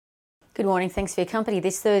Good morning. Thanks for your company.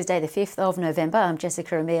 This Thursday, the 5th of November, I'm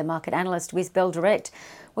Jessica Amir, market analyst with Bell Direct.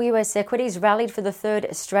 Well, US equities rallied for the third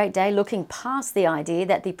straight day, looking past the idea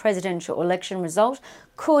that the presidential election result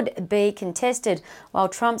could be contested, while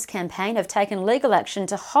Trump's campaign have taken legal action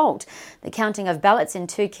to halt the counting of ballots in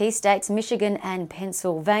two key states, Michigan and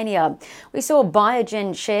Pennsylvania. We saw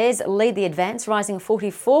Biogen shares lead the advance, rising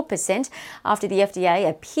 44% after the FDA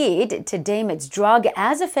appeared to deem its drug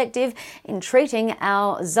as effective in treating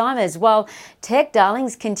Alzheimer's, while tech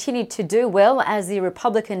darlings continued to do well as the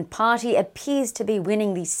Republican Party appears to be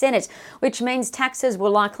winning the Senate, which means taxes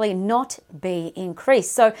will likely not be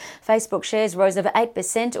increased. So Facebook shares rose over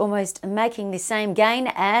 8%, almost making the same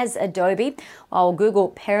gain as Adobe, while Google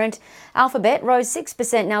parent Alphabet rose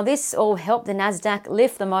 6%. Now, this all helped the Nasdaq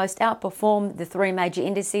lift the most, outperform the three major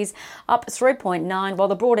indices, up 3.9%, while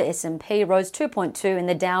the broader S&P rose 2.2% and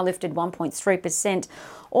the Dow lifted 1.3%.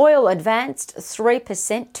 Oil advanced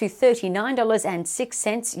 3% to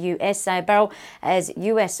 $39.06 US a barrel as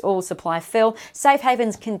US oil supply fell. Safe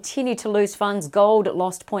havens continue to lose funds. Gold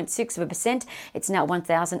lost 0.6%. It's now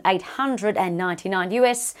 $1,899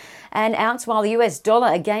 US an ounce, while the US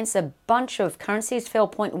dollar against a bunch of currencies fell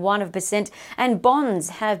 0.1%. And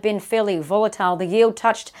bonds have been fairly volatile. The yield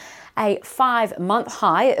touched a 5-month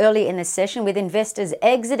high early in the session, with investors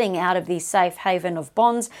exiting out of the safe haven of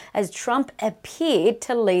bonds as Trump appeared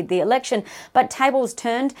to lead the election. But tables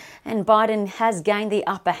turned and Biden has gained the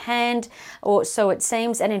upper hand, or so it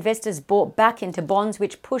seems, and investors bought back into bonds,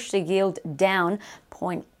 which pushed the yield down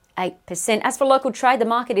 0.8%. As for local trade, the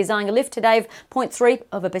market is eyeing a lift today of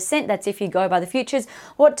 0.3%. That's if you go by the futures.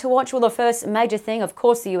 What to watch? Well, the first major thing, of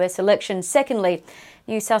course, the US election. Secondly,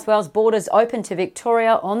 New South Wales borders open to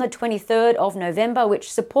Victoria on the 23rd of November,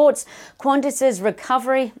 which supports Qantas's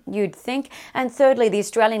recovery, you'd think. And thirdly, the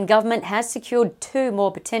Australian government has secured 2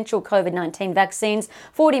 more potential COVID-19 vaccines,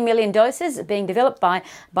 40 million doses being developed by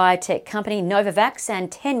biotech company Novavax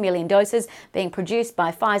and 10 million doses being produced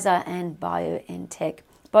by Pfizer and BioNTech.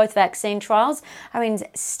 Both vaccine trials are in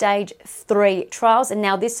stage 3 trials, and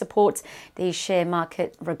now this supports the share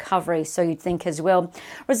market recovery, so you'd think as well.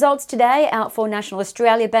 Results today out for National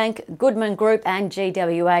Australia Bank, Goodman Group and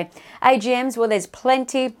GWA. AGMs, well, there's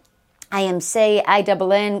plenty. AMC,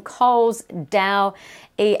 ANN, Coles, Dow,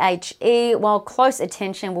 EHE, while close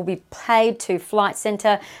attention will be paid to Flight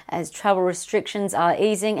Centre as travel restrictions are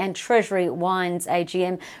easing, and Treasury winds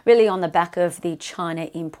AGM really on the back of the China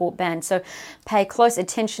import ban. So pay close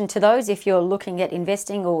attention to those if you're looking at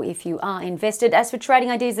investing or if you are invested. As for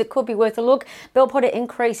trading ideas that could be worth a look, Bell Potter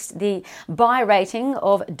increased the buy rating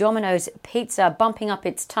of Domino's Pizza, bumping up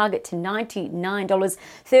its target to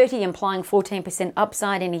 $99.30, implying 14%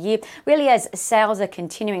 upside in a year, really as sales are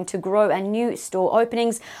continuing to grow and new store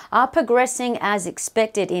openings are progressing as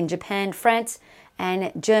expected in Japan, France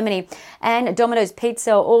and Germany. And Domino's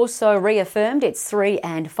Pizza also reaffirmed its 3-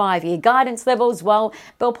 and 5-year guidance levels, while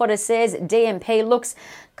Bell Potter says DMP looks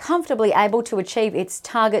comfortably able to achieve its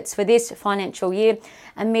targets for this financial year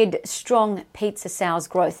amid strong pizza sales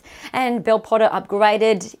growth. And Bell Potter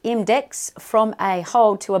upgraded IMDEX from a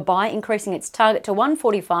hold to a buy, increasing its target to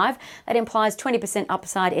 145. That implies 20%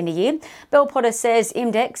 upside in a year. Bell Potter says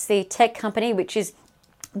IMDEX, the tech company which is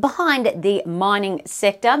behind the mining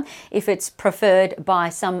sector, if it's preferred by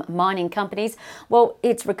some mining companies, well,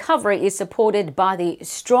 its recovery is supported by the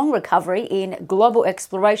strong recovery in global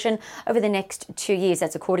exploration over the next 2 years.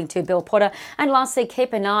 That's according to Bell Potter. And lastly,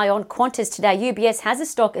 keep an eye on Qantas today. UBS has a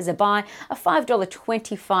stock as a buy, a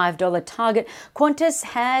 $5.25 target. Qantas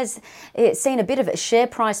has seen a bit of a share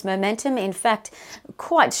price momentum, in fact,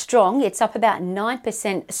 quite strong. It's up about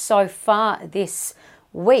 9% so far this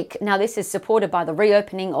week. Now, this is supported by the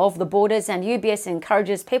reopening of the borders, and UBS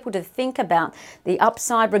encourages people to think about the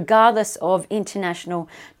upside regardless of international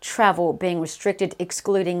travel being restricted,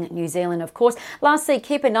 excluding New Zealand, of course. Lastly,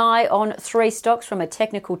 keep an eye on 3 stocks from a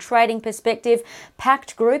technical trading perspective: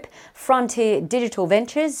 Pact Group, Frontier Digital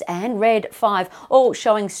Ventures and Red 5, all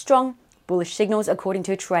showing strong bullish signals according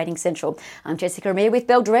to Trading Central. I'm Jessica Amir with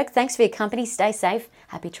Bell Direct. Thanks for your company. Stay safe.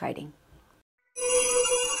 Happy trading.